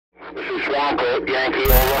Bravo,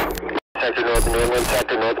 Yankee, over. Sector North New England,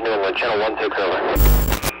 Sector North New England, channel 16 over.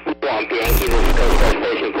 Swamp Yankee, this is Coast Guard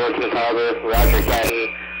Station, Portsmouth Harbor, Roger,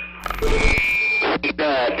 Captain.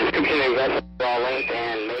 Description of vessel, raw length,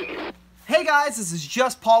 and make. Hey guys, this is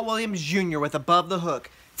just Paul Williams Jr. with Above the Hook.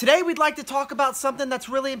 Today we'd like to talk about something that's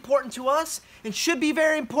really important to us and should be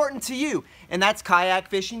very important to you, and that's kayak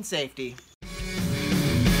fishing safety.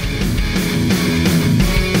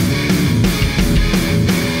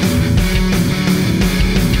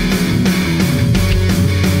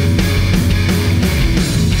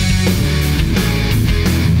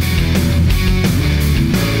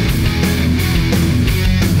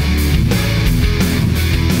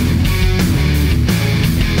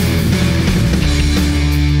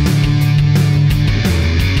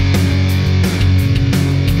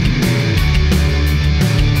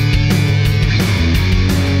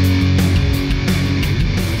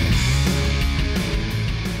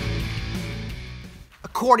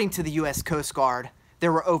 According to the U.S. Coast Guard,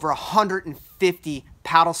 there were over 150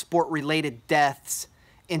 paddle sport related deaths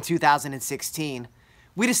in 2016.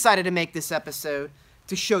 We decided to make this episode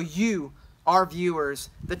to show you, our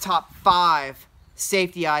viewers, the top 5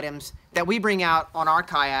 safety items that we bring out on our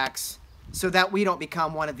kayaks so that we don't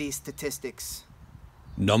become one of these statistics.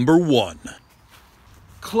 Number 1.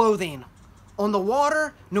 Clothing. On the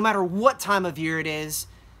water, no matter what time of year it is,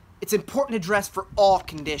 it's important to dress for all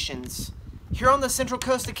conditions. Here on the central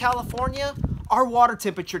coast of California, our water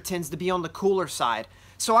temperature tends to be on the cooler side.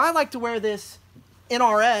 So I like to wear this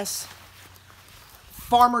NRS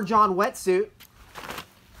Farmer John wetsuit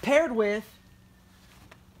paired with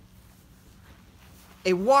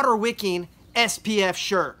a water wicking SPF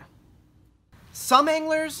shirt. Some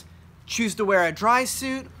anglers choose to wear a dry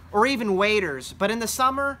suit or even waders, but in the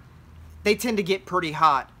summer, they tend to get pretty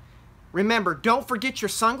hot. Remember, don't forget your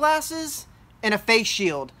sunglasses and a face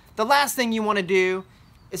shield. The last thing you want to do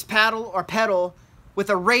is paddle or pedal with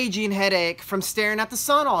a raging headache from staring at the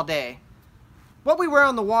sun all day. What we wear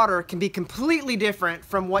on the water can be completely different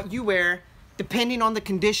from what you wear depending on the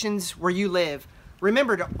conditions where you live.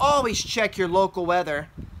 Remember to always check your local weather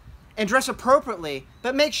and dress appropriately,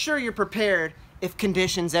 but make sure you're prepared if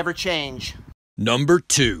conditions ever change. Number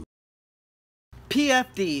 2.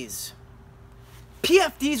 PFDs.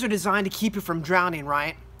 PFDs are designed to keep you from drowning,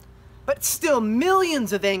 right? But still,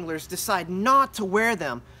 millions of anglers decide not to wear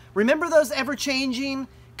them. Remember those ever-changing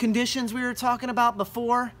conditions we were talking about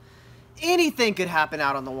before? Anything could happen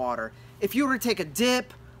out on the water. If you were to take a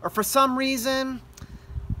dip or for some reason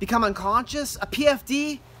become unconscious, a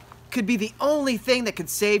PFD could be the only thing that could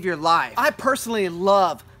save your life. I personally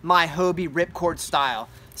love my Hobie ripcord style.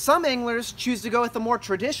 Some anglers choose to go with a more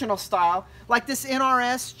traditional style like this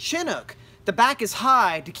NRS Chinook. The back is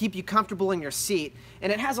high to keep you comfortable in your seat,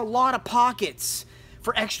 and it has a lot of pockets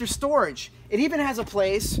for extra storage. It even has a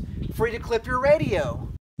place for you to clip your radio.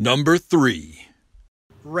 Number 3.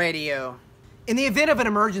 Radio. In the event of an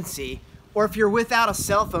emergency, or if you're without a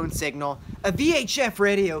cell phone signal, a VHF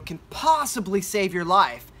radio can possibly save your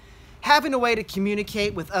life. Having a way to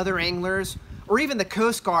communicate with other anglers, or even the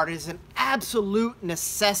Coast Guard, is an absolute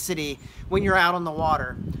necessity when you're out on the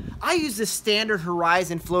water. I use this standard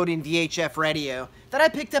Horizon floating VHF radio that I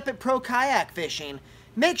picked up at Pro Kayak Fishing.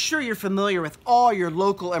 Make sure you're familiar with all your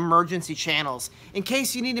local emergency channels in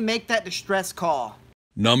case you need to make that distress call.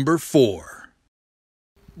 Number 4.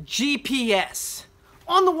 GPS.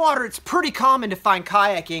 On the water, it's pretty common to find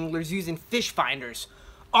kayak anglers using fish finders.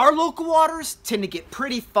 Our local waters tend to get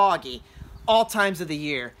pretty foggy all times of the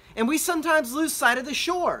year, and we sometimes lose sight of the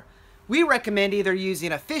shore. We recommend either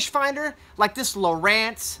using a fish finder like this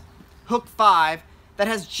Lowrance Hook 5 that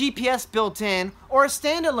has GPS built in, or a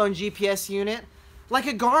standalone GPS unit like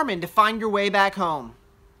a Garmin to find your way back home.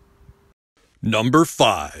 Number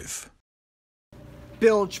 5.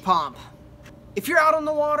 Bilge pump. If you're out on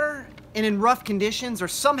the water and in rough conditions, or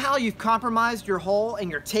somehow you've compromised your hull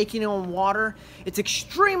and you're taking on water, it's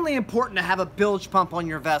extremely important to have a bilge pump on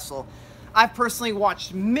your vessel. I've personally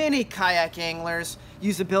watched many kayak anglers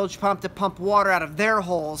use a bilge pump to pump water out of their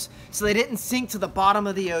holes so they didn't sink to the bottom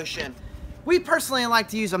of the ocean. We personally like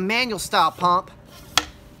to use a manual style pump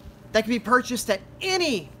that can be purchased at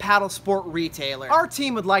any paddle sport retailer. Our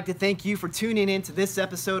team would like to thank you for tuning in to this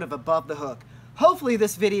episode of Above the Hook. Hopefully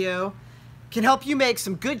this video can help you make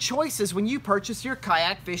some good choices when you purchase your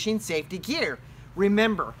kayak fishing safety gear.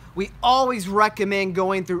 Remember, we always recommend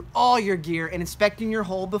going through all your gear and inspecting your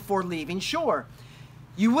hull before leaving shore.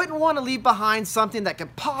 You wouldn't want to leave behind something that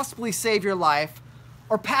could possibly save your life,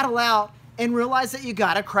 or paddle out and realize that you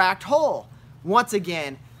got a cracked hull. Once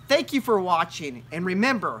again, thank you for watching, and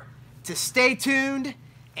remember to stay tuned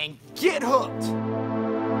and get hooked.